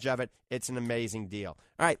advantage of it. It's an amazing deal.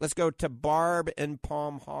 All right, let's go to Barb in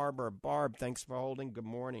Palm Harbor. Barb, thanks for holding. Good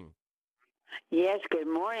morning. Yes, good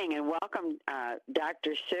morning, and welcome,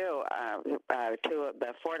 Dr. Sue, to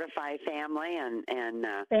the Fortify family, and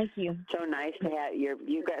thank you. So nice to have you.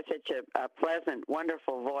 You've got such a pleasant,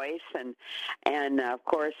 wonderful voice, and of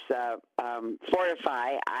course,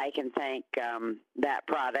 Fortify. I can thank that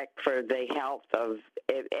product for the health of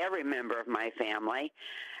every member of my family.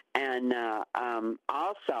 And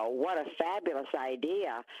also, what a fabulous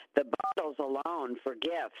idea, the bundles alone for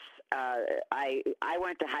gifts. I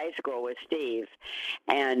went to high school with Steve,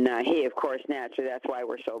 and he, of course, naturally, that's why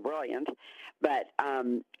we're so brilliant. But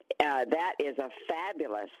that is a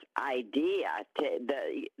fabulous idea.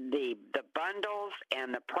 The bundles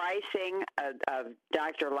and the pricing of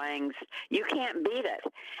Dr. Lang's, you can't beat it.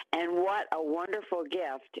 And what a wonderful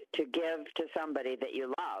gift to give to somebody that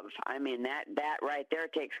you love. I mean, that right there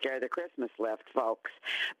takes care of the Christmas list, folks.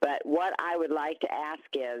 But what I would like to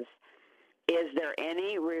ask is there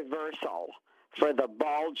any reversal for the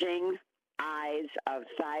bulging eyes of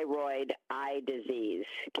thyroid eye disease?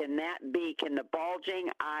 Can the bulging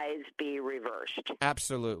eyes be reversed?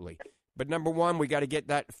 Absolutely. But number one, we got to get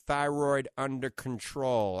that thyroid under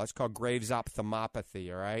control. That's called Graves'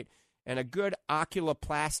 ophthalmopathy, all right? And a good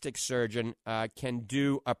oculoplastic surgeon can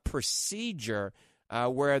do a procedure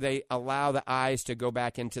where they allow the eyes to go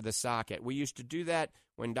back into the socket. We used to do that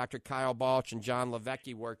when Dr. Kyle Balch and John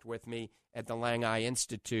Levecki worked with me at the Lang Eye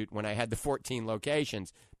Institute when I had the 14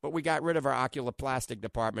 locations. But we got rid of our oculoplastic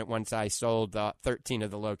department once I sold 13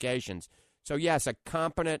 of the locations. So, yes, a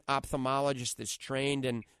competent ophthalmologist that's trained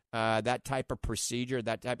in that type of procedure.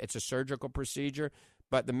 It's a surgical procedure,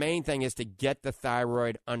 but the main thing is to get the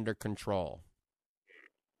thyroid under control.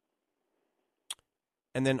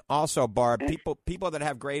 And then also, Barb, people that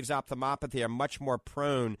have Graves' ophthalmopathy are much more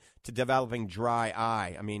prone to developing dry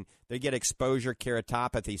eye. I mean, they get exposure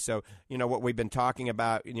keratopathy. So, what we've been talking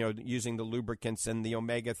about, using the lubricants and the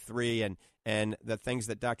omega-3 and the things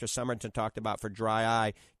that Dr. Somerton talked about for dry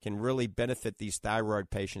eye can really benefit these thyroid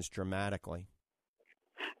patients dramatically.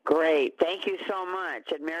 Great. Thank you so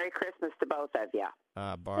much. And Merry Christmas to both of you.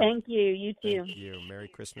 Barb. Thank you. You too. Thank you. Merry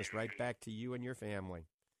Christmas right back to you and your family.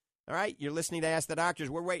 All right, you're listening to Ask the Doctors.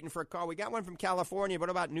 We're waiting for a call. We got one from California.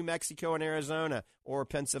 What about New Mexico and Arizona or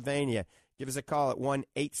Pennsylvania? Give us a call at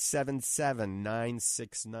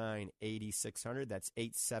 1-877-969-8600. That's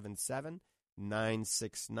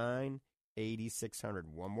 877-969-8600.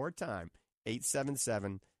 One more time,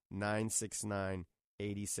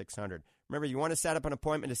 877-969-8600. Remember, you want to set up an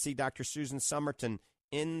appointment to see Dr. Susan Somerton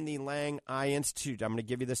in the Lang Eye Institute. I'm going to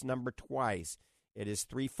give you this number twice. It is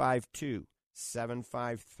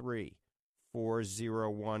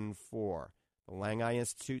 352-753-4014. The Lang Eye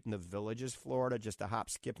Institute in the Villages, Florida, just a hop,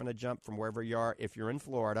 skip, and a jump from wherever you are if you're in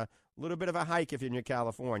Florida. A little bit of a hike if you're in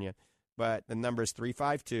California, but the number is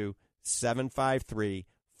 352-753-4014.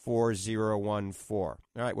 All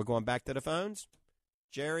right, we're going back to the phones.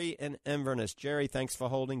 Jerry in Inverness. Jerry, thanks for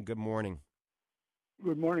holding. Good morning.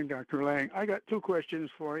 Good morning, Dr. Lang. I got two questions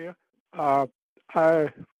for you.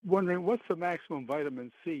 Wondering what's the maximum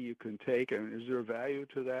vitamin C you can take, and is there a value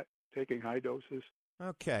to that, taking high doses?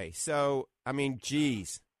 Okay, so I mean,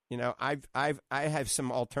 geez, I have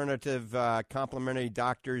some alternative complementary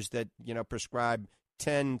doctors that prescribe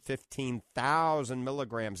 10, 15,000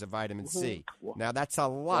 milligrams of vitamin C. Now that's a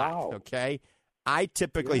lot. Wow. Okay. I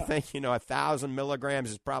typically think, 1,000 milligrams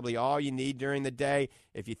is probably all you need during the day.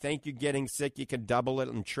 If you think you're getting sick, you can double it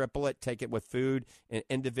and triple it. Take it with food and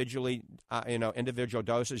individually, individual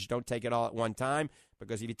doses. Don't take it all at one time,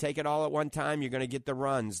 because if you take it all at one time, you're going to get the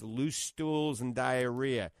runs, loose stools, and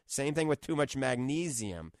diarrhea. Same thing with too much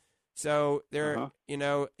magnesium. So you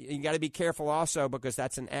got to be careful also, because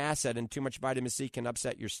that's an acid, and too much vitamin C can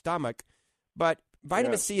upset your stomach. But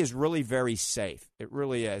vitamin C is really very safe. It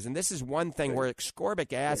really is. And this is one thing where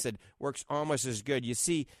ascorbic acid works almost as good. You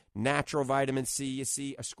see natural vitamin C, you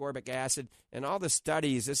see ascorbic acid. In all the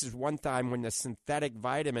studies, this is one time when the synthetic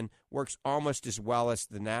vitamin works almost as well as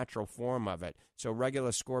the natural form of it. So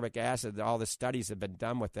regular ascorbic acid, all the studies have been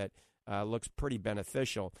done with it, looks pretty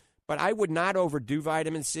beneficial. But I would not overdo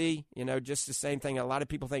vitamin C. Just the same thing. A lot of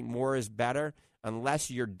people think more is better. Unless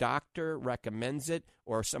your doctor recommends it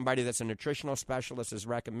or somebody that's a nutritional specialist is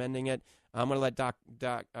recommending it. I'm going to let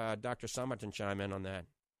Dr. Somerton chime in on that.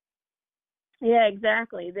 Yeah,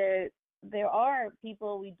 exactly. There are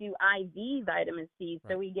people, we do IV vitamin C,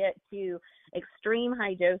 so we get to extreme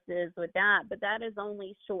high doses with that, but that is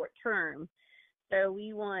only short term. So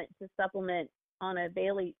we want to supplement on a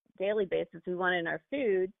daily basis. We want it in our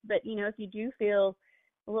foods, but if you do feel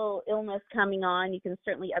a little illness coming on, you can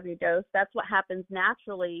certainly up your dose. That's what happens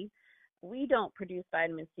naturally. We don't produce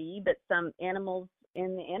vitamin C, but some animals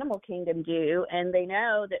in the animal kingdom do, and they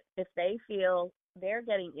know that if they feel they're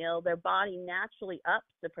getting ill, their body naturally ups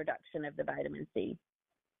the production of the vitamin C.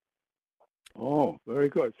 Oh, very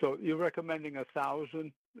good. So you're recommending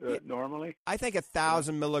 1,000 normally? I think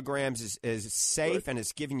 1,000 milligrams is safe, and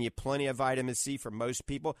it's giving you plenty of vitamin C for most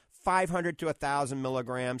people. 500 to 1,000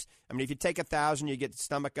 milligrams. I mean, if you take 1,000, you get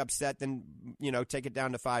stomach upset, then, take it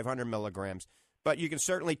down to 500 milligrams. But you can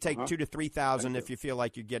certainly take 2,000 to 3,000 if you feel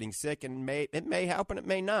like you're getting sick, and it may help and it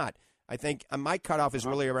may not. I think my cutoff is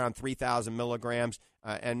really around 3,000 milligrams,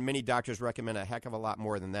 and many doctors recommend a heck of a lot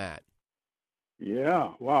more than that.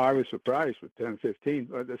 Yeah, wow, I was surprised with 10, 15.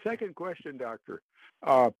 The second question, doctor,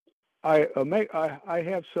 I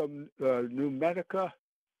have some Numedica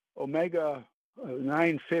Omega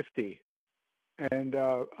 950, and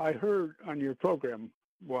I heard on your program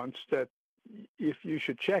once that if you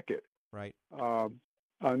should check it. Right. On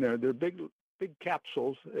there, they're big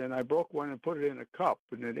capsules, and I broke one and put it in a cup,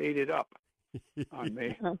 and it ate it up on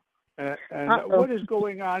me. And what is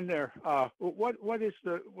going on there?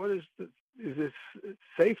 Is this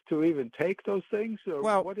safe to even take those things, or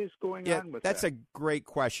what is going on with that? That's a great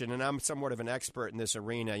question, and I'm somewhat of an expert in this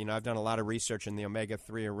arena. I've done a lot of research in the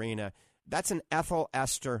omega-3 arena. That's an ethyl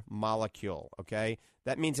ester molecule, okay?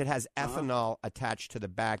 That means it has ethanol attached to the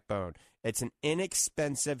backbone. It's an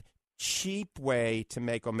inexpensive, cheap way to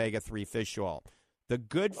make omega-3 fish oil. The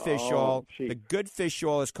good fish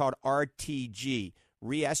oil is called RTG,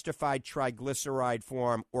 re-esterified triglyceride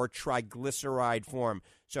form or triglyceride form.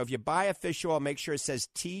 So if you buy a fish oil, make sure it says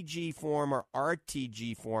TG form or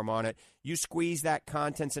RTG form on it. You squeeze that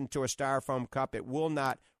contents into a styrofoam cup, it will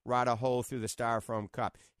not rot a hole through the styrofoam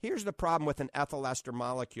cup. Here's the problem with an ethyl ester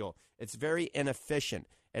molecule. It's very inefficient.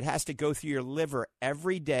 It has to go through your liver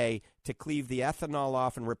every day to cleave the ethanol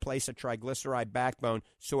off and replace a triglyceride backbone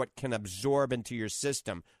so it can absorb into your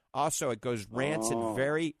system. Also, it goes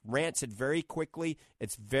rancid very quickly.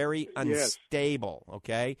 It's very unstable,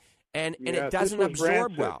 okay? And it doesn't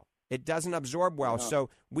absorb well. It doesn't absorb well. No. So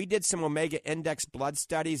we did some omega index blood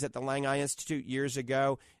studies at the Lang Eye Institute years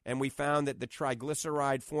ago, and we found that the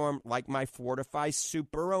triglyceride form, like my Fortify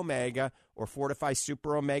Super Omega or Fortify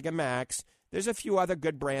Super Omega Max, there's a few other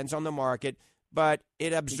good brands on the market, but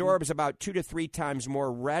it absorbs about 2 to 3 times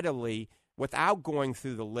more readily without going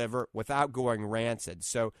through the liver, without going rancid.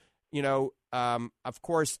 So, of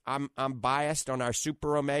course, I'm biased on our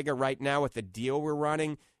Super Omega right now with the deal we're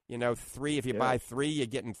running. 3, if you buy 3, you're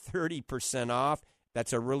getting 30% off.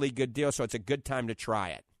 That's a really good deal, so it's a good time to try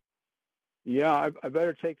it. Yeah, I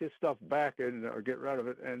better take this stuff back or get rid of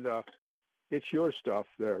it. And it's your stuff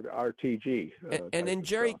there, the RTG. And then,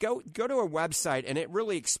 Jerry, go to a website, and it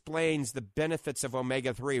really explains the benefits of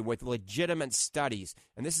omega-3 with legitimate studies.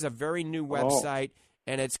 And this is a very new website,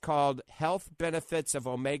 and it's called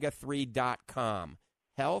healthbenefitsofomega3.com.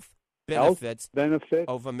 Healthbenefits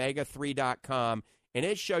of omega3.com. And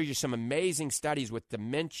it shows you some amazing studies with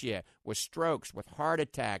dementia, with strokes, with heart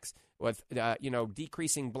attacks, with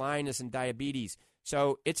decreasing blindness and diabetes.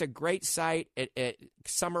 So it's a great site. It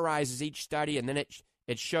summarizes each study, and then it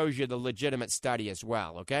shows you the legitimate study as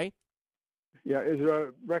well, okay? Yeah, is there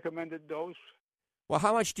a recommended dose? Well,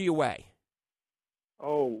 how much do you weigh?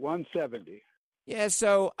 170. Yeah,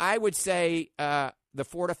 so I would say the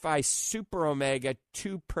Fortify Super Omega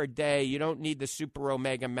 2 per day. You don't need the Super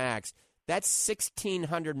Omega Max. That's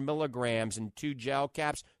 1,600 milligrams in 2 gel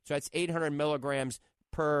caps, so that's 800 milligrams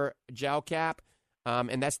per gel cap.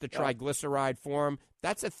 And that's the triglyceride form.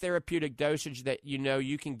 That's a therapeutic dosage that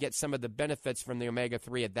you can get some of the benefits from the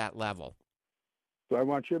omega-3 at that level. So I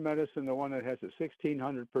want your medicine, the one that has the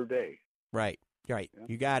 1,600 per day. Right. Yeah.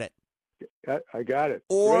 You got it. I got it.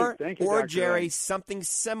 Or, Thank you, or Dr. Jerry, Lang. something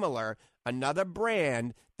similar, another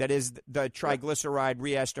brand that is the triglyceride,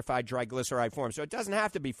 re-esterified triglyceride form. So it doesn't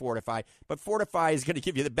have to be Fortify, but Fortify is going to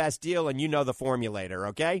give you the best deal, and you know the formulator,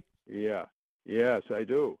 okay? Yeah. Yes, I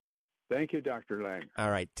do. Thank you, Dr. Lang.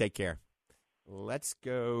 All right, take care. Let's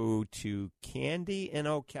go to Candy in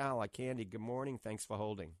Ocala. Candy, good morning. Thanks for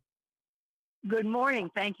holding. Good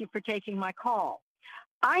morning. Thank you for taking my call.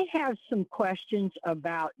 I have some questions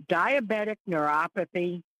about diabetic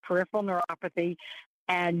neuropathy, peripheral neuropathy,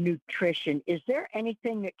 and nutrition. Is there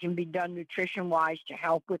anything that can be done nutrition-wise to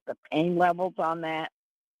help with the pain levels on that?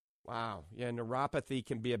 Wow. Yeah, neuropathy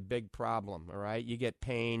can be a big problem, all right? You get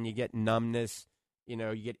pain, you get numbness, you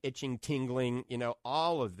get itching, tingling,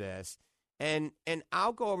 all of this. And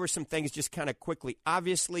I'll go over some things just kind of quickly.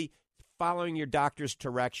 Obviously, following your doctor's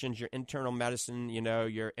directions, your internal medicine,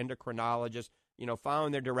 your endocrinologist,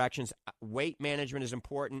 following their directions. Weight management is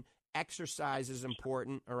important. Exercise is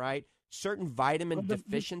important, all right? Certain vitamin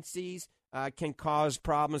deficiencies can cause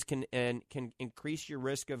problems, can increase your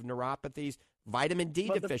risk of neuropathies. Vitamin D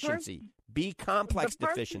deficiency, B complex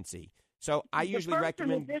deficiency. So I usually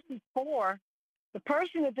recommend. The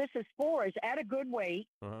person that this is for is at a good weight.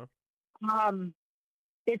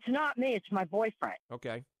 It's not me. It's my boyfriend.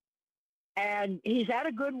 Okay. And he's at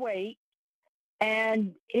a good weight,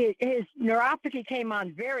 and his neuropathy came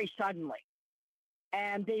on very suddenly.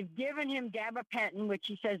 And they've given him gabapentin, which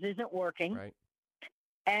he says isn't working. Right.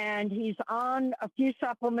 And he's on a few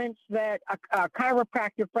supplements that a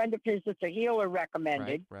chiropractor friend of his that's a healer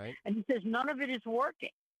recommended. Right. And he says none of it is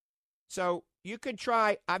working. So you could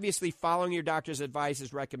try, obviously, following your doctor's advice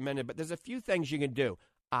is recommended, but there's a few things you can do.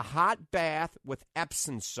 A hot bath with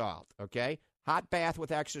Epsom salt, okay? Hot bath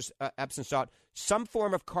with Epsom salt. Some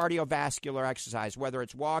form of cardiovascular exercise, whether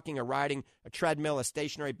it's walking or riding a treadmill, a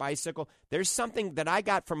stationary bicycle. There's something that I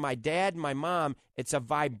got from my dad and my mom. It's a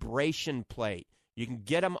vibration plate. You can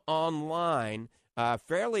get them online,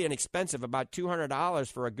 fairly inexpensive, about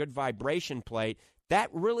 $200 for a good vibration plate. That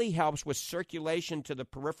really helps with circulation to the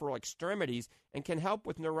peripheral extremities and can help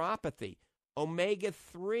with neuropathy.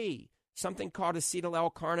 Omega-3, something called acetyl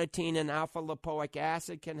L-carnitine and alpha-lipoic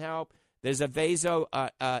acid can help. There's an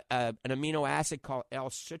amino acid called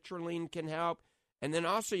L-citrulline can help. And then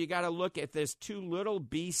also you got to look if there's too little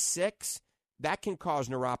B6, that can cause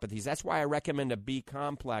neuropathies. That's why I recommend a B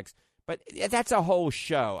complex. But that's a whole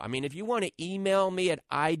show. I mean, if you want to email me at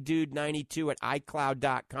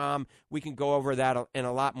idude92@icloud.com, we can go over that in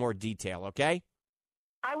a lot more detail, okay?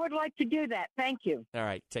 I would like to do that. Thank you. All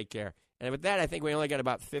right, take care. And with that, I think we only got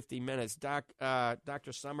about 50 minutes.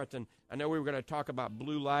 Dr. Somerton, I know we were going to talk about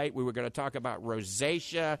blue light. We were going to talk about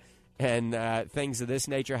rosacea and things of this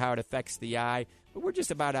nature, how it affects the eye. But we're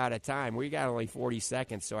just about out of time. We got only 40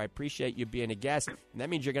 seconds, so I appreciate you being a guest. And that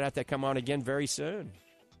means you're going to have to come on again very soon.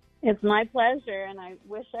 It's my pleasure, and I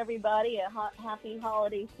wish everybody a happy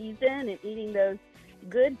holiday season and eating those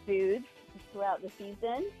good foods throughout the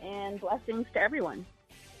season, and blessings to everyone.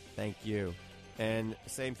 Thank you. And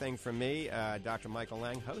same thing from me, Dr. Michael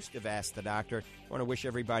Lang, host of Ask the Doctor. I want to wish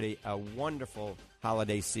everybody a wonderful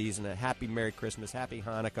holiday season, a happy Merry Christmas, happy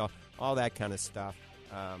Hanukkah, all that kind of stuff.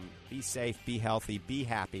 Be safe, be healthy, be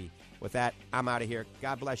happy. With that, I'm out of here.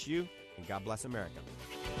 God bless you, and God bless America.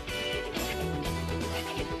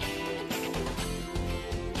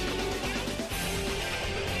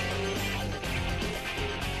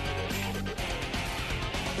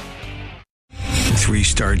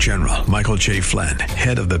 Three-star General Michael J. Flynn,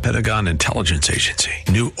 head of the Pentagon Intelligence Agency,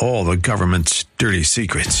 knew all the government's dirty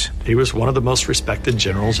secrets. He was one of the most respected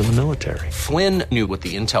generals in the military. Flynn knew what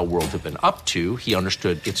the intel world had been up to. He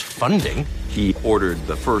understood its funding. He ordered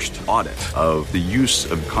the first audit of the use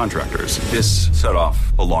of contractors. This set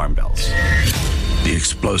off alarm bells. The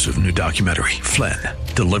explosive new documentary, Flynn,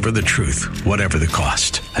 Deliver the Truth, Whatever the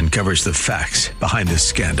Cost, uncovers the facts behind this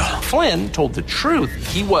scandal. Flynn told the truth.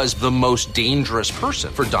 He was the most dangerous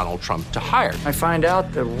person for Donald Trump to hire. I find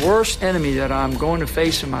out the worst enemy that I'm going to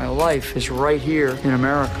face in my life is right here in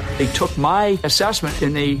America. They took my assessment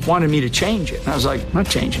and they wanted me to change it. And I was like, I'm not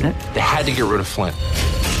changing it. They had to get rid of Flynn.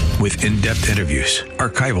 With in-depth interviews,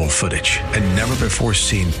 archival footage, and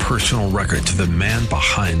never-before-seen personal records of the man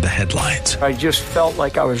behind the headlines. I just felt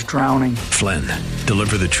like I was drowning. Flynn,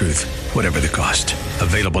 Deliver the Truth, Whatever the Cost.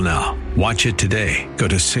 Available now. Watch it today. Go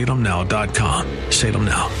to salemnow.com.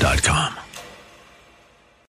 salemnow.com.